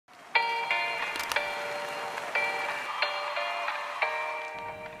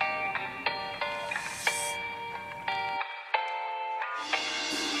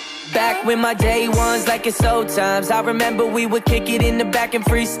back when my day ones like it's old times. I remember we would kick it in the back and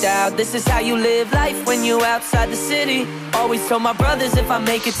freestyle. This is how you live life when you outside the city. Always told my brothers if I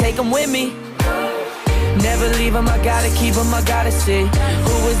make it, take them with me. Never leave them, I gotta keep them, I gotta see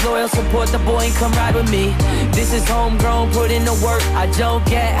who is loyal, support the boy and come ride with me. This is homegrown, put in the work. I don't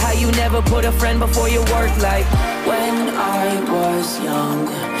get how you never put a friend before your work. Like when I was young,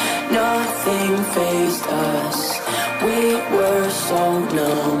 nothing fazed us. We were so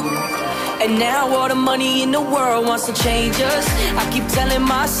numb. And now all the money in the world wants to change us. I keep telling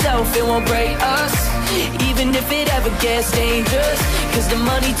myself it won't break us, even if it ever gets dangerous. Cause the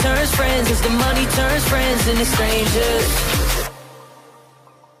money turns friends, as the money turns friends into strangers.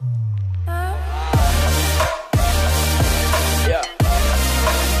 Yeah.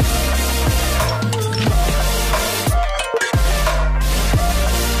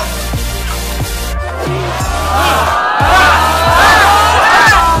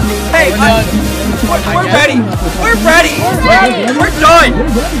 Hey, we're ready. We're ready. We're done.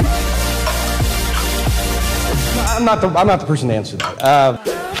 I'm not the person to answer that.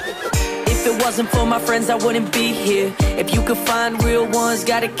 If it wasn't for my friends, I wouldn't be here. If you could find real ones,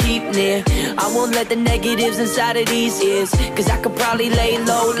 gotta keep near. I won't let the negatives inside of these ears, cause I could probably lay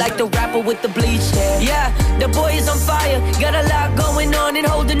low like the rapper with the bleached hair. Yeah, the boy is on fire, got a lot going on and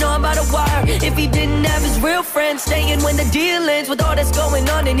holding on by the wire. If he didn't have his real friends staying when the deal ends, with all that's going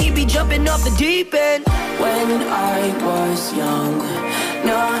on, then he'd be jumping off the deep end. When I was young,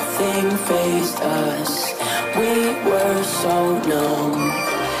 nothing fazed us. We were so numb.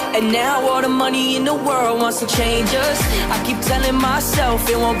 And now all the money in the world wants to change us. I keep telling myself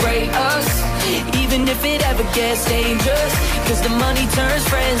it won't break us, even if it ever gets dangerous. Cause the money turns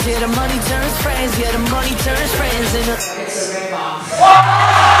friends, yeah, the money turns friends, yeah, the money turns friends into...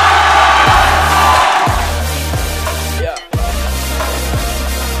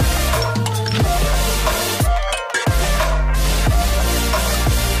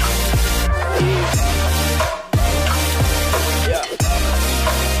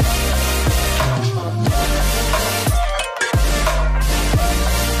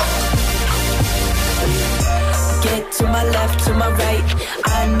 To my left, to my right,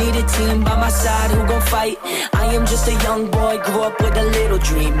 I need a team by my side who gon' fight. I am just a young boy, grew up with a little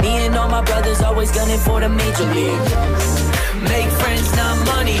dream. Me and all my brothers always gunning for the major league. Make friends, not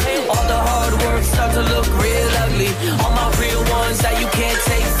money. All the hard work start to look real